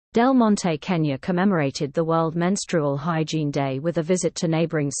Monte Kenya commemorated the World Menstrual Hygiene Day with a visit to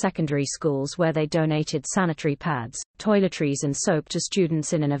neighboring secondary schools where they donated sanitary pads, toiletries and soap to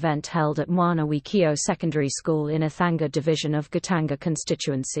students in an event held at Mwana Wikio Secondary School in Ithanga Division of Gatanga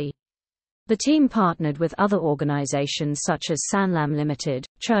constituency. The team partnered with other organizations such as Sanlam Limited,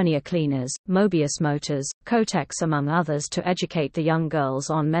 Chania Cleaners, Mobius Motors, Kotex among others to educate the young girls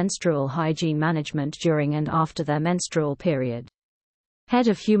on menstrual hygiene management during and after their menstrual period. Head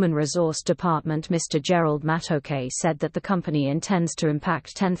of Human Resource Department Mr. Gerald Matoke said that the company intends to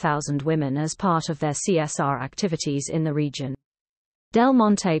impact 10,000 women as part of their CSR activities in the region. Del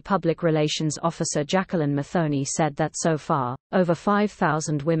Monte Public Relations Officer Jacqueline Muthoni said that so far, over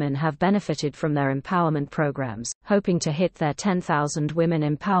 5,000 women have benefited from their empowerment programs, hoping to hit their 10,000 women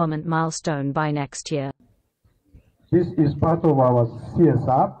empowerment milestone by next year. This is part of our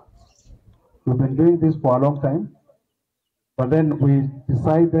CSR. We've been doing this for a long time. But then we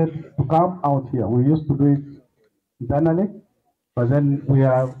decided to come out here. We used to do it internally, but then we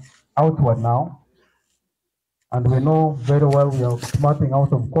are outward now. And we know very well we are smarting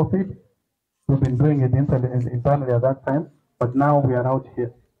out of COVID. We've been doing it internally at that time, but now we are out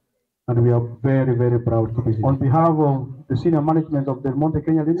here. And we are very, very proud to be here. On behalf of the senior management of the Monte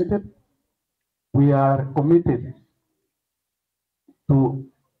Kenya Limited, we are committed to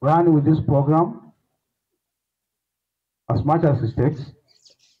run with this program as much as it takes,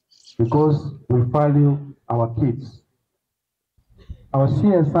 because we value our kids. Our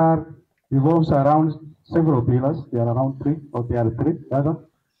CSR revolves around several pillars. There are around three, or there are three rather,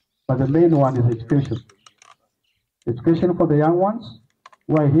 but the main one is education. Education for the young ones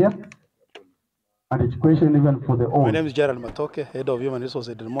who are here, and education even for the old. My name is Gerald Matoke, Head of Human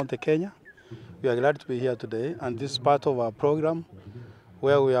Resources at Monte Kenya. We are glad to be here today, and this is part of our program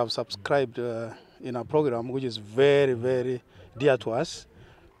where we have subscribed in a program which is very, very dear to us.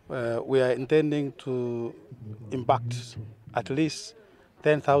 We are intending to impact at least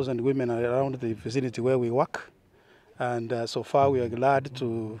 10,000 women around the vicinity where we work. And so far we are glad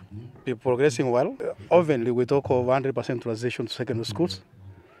to be progressing well. Oftenly we talk of 100% transition to secondary schools.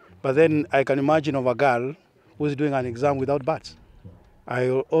 But then I can imagine of a girl who is doing an exam without pads. I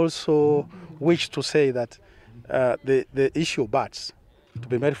also wish to say that the issue of pads to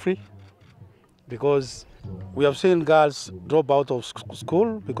be made free, because we have seen girls drop out of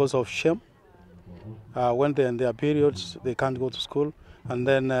school because of shame. When they're in their periods, they can't go to school. And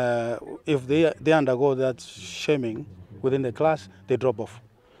then if they undergo that shaming within the class, they drop off.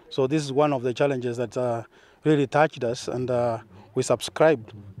 So this is one of the challenges that really touched us, and we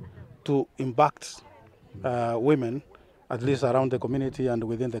subscribed to impact women, at least around the community and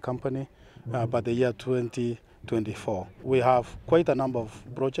within the company, by the year 2024. We have quite a number of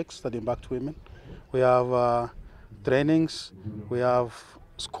projects that impact women. We have trainings, we have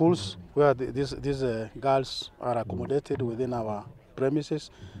schools where these girls are accommodated within our premises,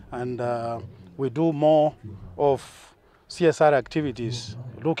 and we do more of CSR activities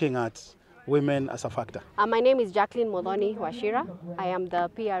looking at women as a factor. My name is Jacqueline Muthoni Washira. I am the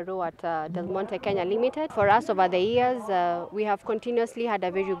PRO at Del Monte Kenya Limited. For us over the years, we have continuously had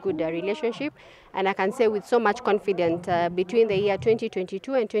a very good relationship, and I can say with so much confidence between the year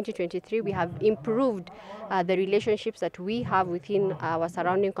 2022 and 2023, we have improved the relationships that we have within our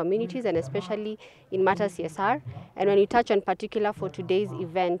surrounding communities, and especially in matters CSR. And when you touch on particular for today's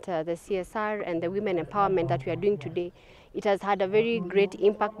event, the CSR and the women empowerment that we are doing today, it has had a very great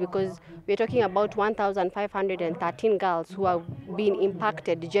impact, because we're talking about 1,513 girls who have been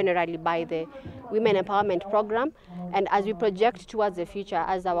impacted generally by the Women Empowerment Program. And as we project towards the future,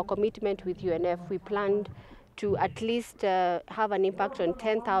 as our commitment with UNF, we planned to at least have an impact on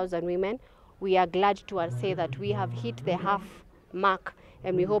 10,000 women. We are glad to say that we have hit the half mark,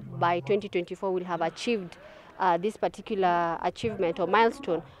 and we hope by 2024 we'll have achieved this particular achievement or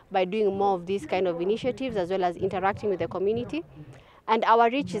milestone by doing more of these kind of initiatives, as well as interacting with the community. And our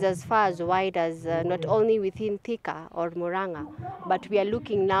reach is as far as wide as not only within Thika or Muranga, but we are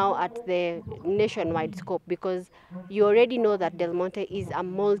looking now at the nationwide scope, because you already know that Del Monte is a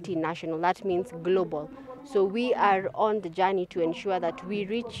multinational, that means global. So we are on the journey to ensure that we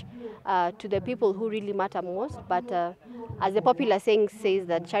reach to the people who really matter most. But as the popular saying says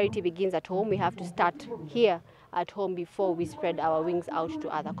that charity begins at home, we have to start here at home before we spread our wings out to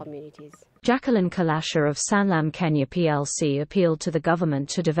other communities. Jacqueline Kalasha of Sanlam Kenya plc appealed to the government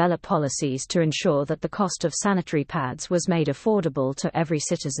to develop policies to ensure that the cost of sanitary pads was made affordable to every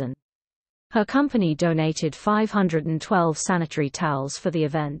citizen. Her company donated 512 sanitary towels for the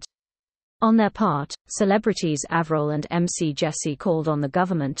event. On their part, celebrities Avril and MC Jesse called on the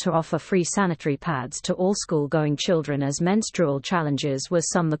government to offer free sanitary pads to all school-going children as menstrual challenges were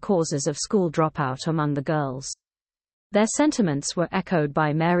some the causes of school dropout among the girls. Their sentiments were echoed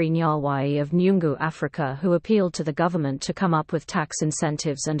by Mary Nyarwai of Nyungu, Africa, who appealed to the government to come up with tax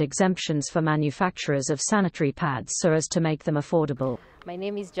incentives and exemptions for manufacturers of sanitary pads so as to make them affordable. My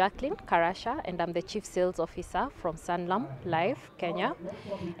name is Jacqueline Karasha and I'm the Chief Sales Officer from Sanlam Life, Kenya.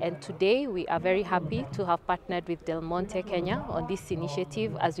 And today we are very happy to have partnered with Monte Kenya on this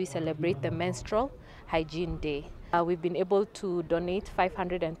initiative as we celebrate the Menstrual Hygiene Day. We've been able to donate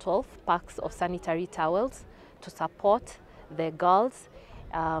 512 packs of sanitary towels to support the girls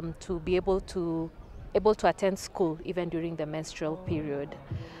to be able to attend school even during the menstrual period.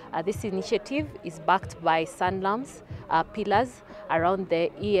 This initiative is backed by Sanlam's pillars around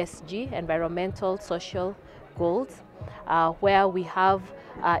the ESG, environmental social goals, where we have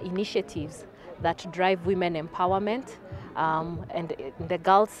initiatives that drive women empowerment, and in the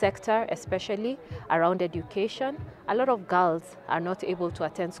girls sector especially around education. A lot of girls are not able to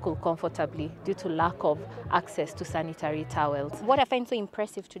attend school comfortably due to lack of access to sanitary towels. What I find so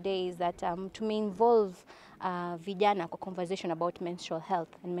impressive today is that to involve vijana kwa conversation about menstrual health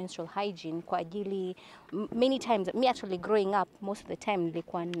and menstrual hygiene kwa ajili many times, me actually growing up, most of the time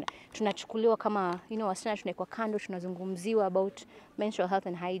nilikuwa tunachukuliwa kama, wasichana tunaikuwa kando, tunazungumziwa about menstrual health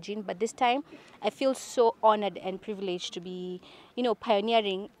and hygiene, but this time I feel so honored and privileged to be,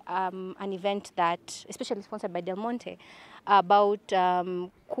 pioneering an event that, especially sponsored by Del Monte, about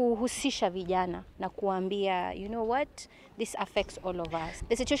kuhusisha vijana na kuambia, you know what, this affects all of us.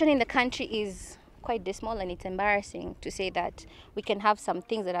 The situation in the country is quite dismal, and it's embarrassing to say that we can have some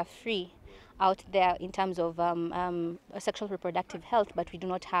things that are free out there in terms of sexual reproductive health, but we do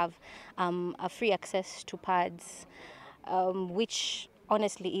not have a free access to pads, which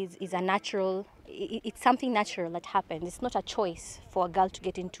honestly is a natural, it's something natural that happens. It's not a choice for a girl to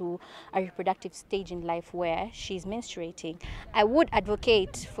get into a reproductive stage in life where she's menstruating. I would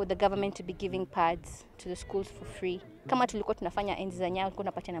advocate for the government to be giving pads to the schools for free. Kama tulikuwa tunafanya enzi za nyao, tulikuwa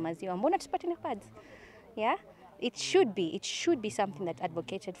tunapata na maziwa, mbona tusipate na pads? Yeah? It should be something that's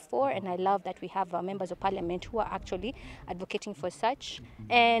advocated for, and I love that we have members of parliament who are actually advocating for such.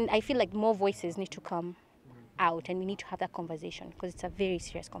 And I feel like more voices need to come out, and we need to have that conversation because it's a very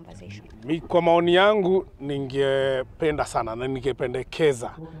serious conversation. Kwa maoni yangu ningependa sana na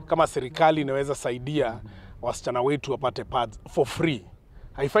ningependekeza kama serikali inaweza saidia wasichana wetu wapate pads for free.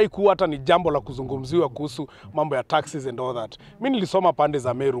 Haifai kuwa hata ni jambo la kuzungumziwa kuhusu mambo ya taxes and all that. Mimi nilisoma pande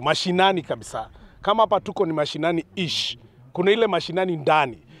za Meru, mashinani kabisa. Kama hapa tuko ni mashinani ish. Kuna ile mashinani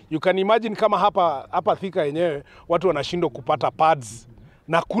ndani. You can imagine kama hapa Thika yenyewe watu wanashindwa kupata pads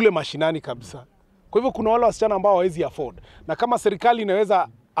na kule mashinani kabisa. Kwa hivyo kuna wale wasichana ambao hawezi afford. Na kama serikali inaweza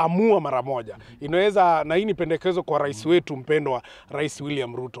amua mara moja, inaweza, na hii ni pendekezo kwa rais wetu mpendwa Rais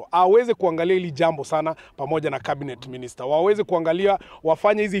William Ruto, aweze kuangalia hili jambo sana pamoja na cabinet minister. Waweze kuangalia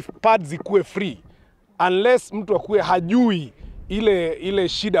wafanye hizi pads zikuwe free. Unless mtu akuwe hajui ile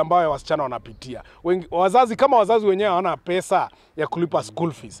shida ambayo wasichana wanapitia. Kama wazazi wenyewe hawana pesa ya kulipa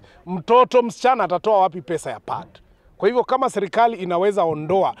school fees, mtoto msichana atatoa wapi pesa ya pad? Kwa hivyo kama serikali inaweza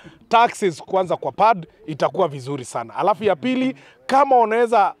ondoa taxes kwanza kwa pad, itakuwa vizuri sana. Alafu ya pili, kama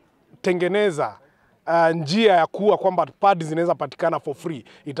unaweza tengeneza njia ya kuwa kwamba pads zinaweza patikana for free,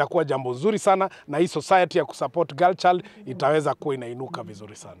 itakuwa jambo zuri sana, na hii society ya kusupport girl child itaweza kuwa inainuka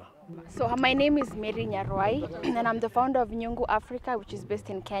vizuri sana. So my name is Mary Nyarwai and I'm the founder of Nyungu Africa, which is based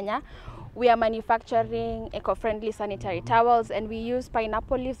in Kenya. We are manufacturing eco-friendly sanitary towels, and we use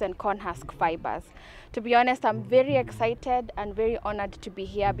pineapple leaves and corn husk fibers. To be honest, I'm very excited and very honored to be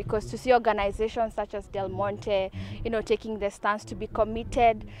here, because to see organizations such as Del Monte, taking the stance to be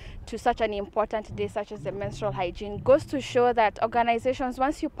committed to such an important day such as the menstrual hygiene goes to show that organizations,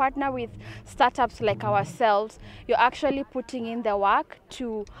 once you partner with startups like ourselves, you're actually putting in the work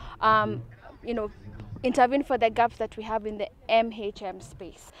to, intervene for the gaps that we have in the MHM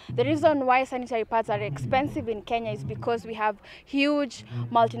space. The reason why sanitary pads are expensive in Kenya is because we have huge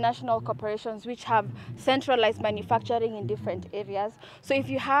multinational corporations which have centralized manufacturing in different areas. So if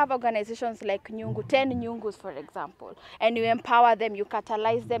you have organizations like Nyungu, 10 Nyungus for example, and you empower them, you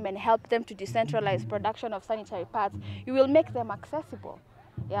catalyze them and help them to decentralize production of sanitary pads, you will make them accessible.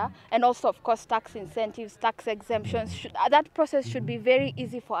 Yeah, and also of course tax incentives, tax exemptions. That process should be very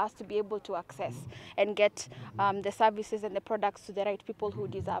easy for us to be able to access and get the services and the products to the right people who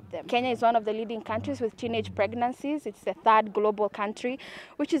deserve them. Kenya is one of the leading countries with teenage pregnancies. It's the 3rd global country,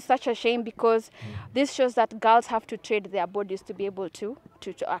 which is such a shame because this shows that girls have to trade their bodies to be able to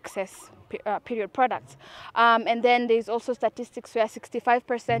access period products. And then there's also statistics where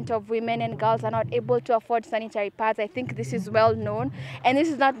 65% of women and girls are not able to afford sanitary pads. I think this is well known. And this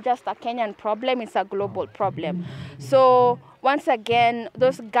is not just a Kenyan problem, it's a global problem. So once again,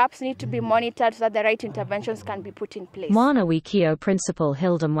 those gaps need to be monitored so that the right interventions can be put in place. Mwana Wikio Principal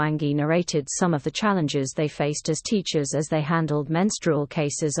Hilda Mwangi narrated some of the challenges they faced as teachers as they handled menstrual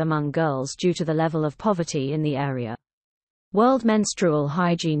cases among girls due to the level of poverty in the area. World Menstrual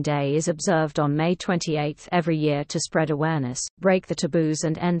Hygiene Day is observed on May 28 every year to spread awareness, break the taboos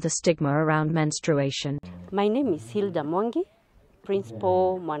and end the stigma around menstruation. My name is Hilda Mwangi,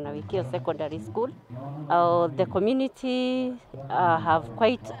 Principal Mwana Wikio Secondary School. The community have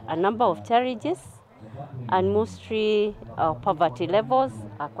quite a number of challenges, and mostly poverty levels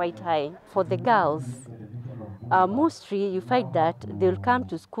are quite high. For the girls, mostly you find that they'll come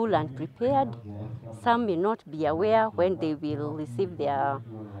to school unprepared. Some may not be aware when they will receive their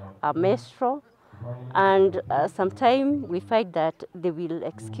menstrual. And sometimes we find that they will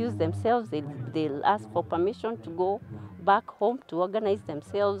excuse themselves, they'll ask for permission to go back home to organize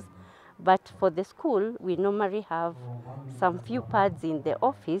themselves. But for the school, we normally have some few pads in the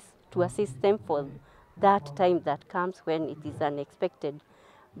office to assist them for that time that comes when it is unexpected.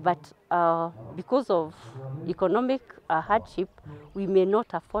 But because of economic hardship, we may not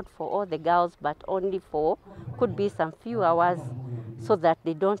afford for all the girls, but only for, could be some few hours so that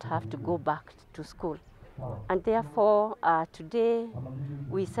they don't have to go back to school. And therefore, today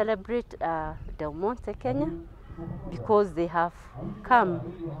we celebrate Monte Kenya because they have come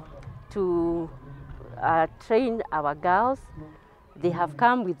to train our girls. They have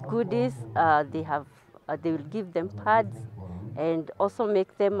come with goodies. They will give them pads and also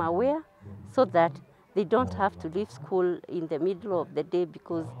make them aware so that they don't have to leave school in the middle of the day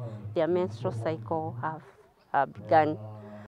because their menstrual cycle have begun.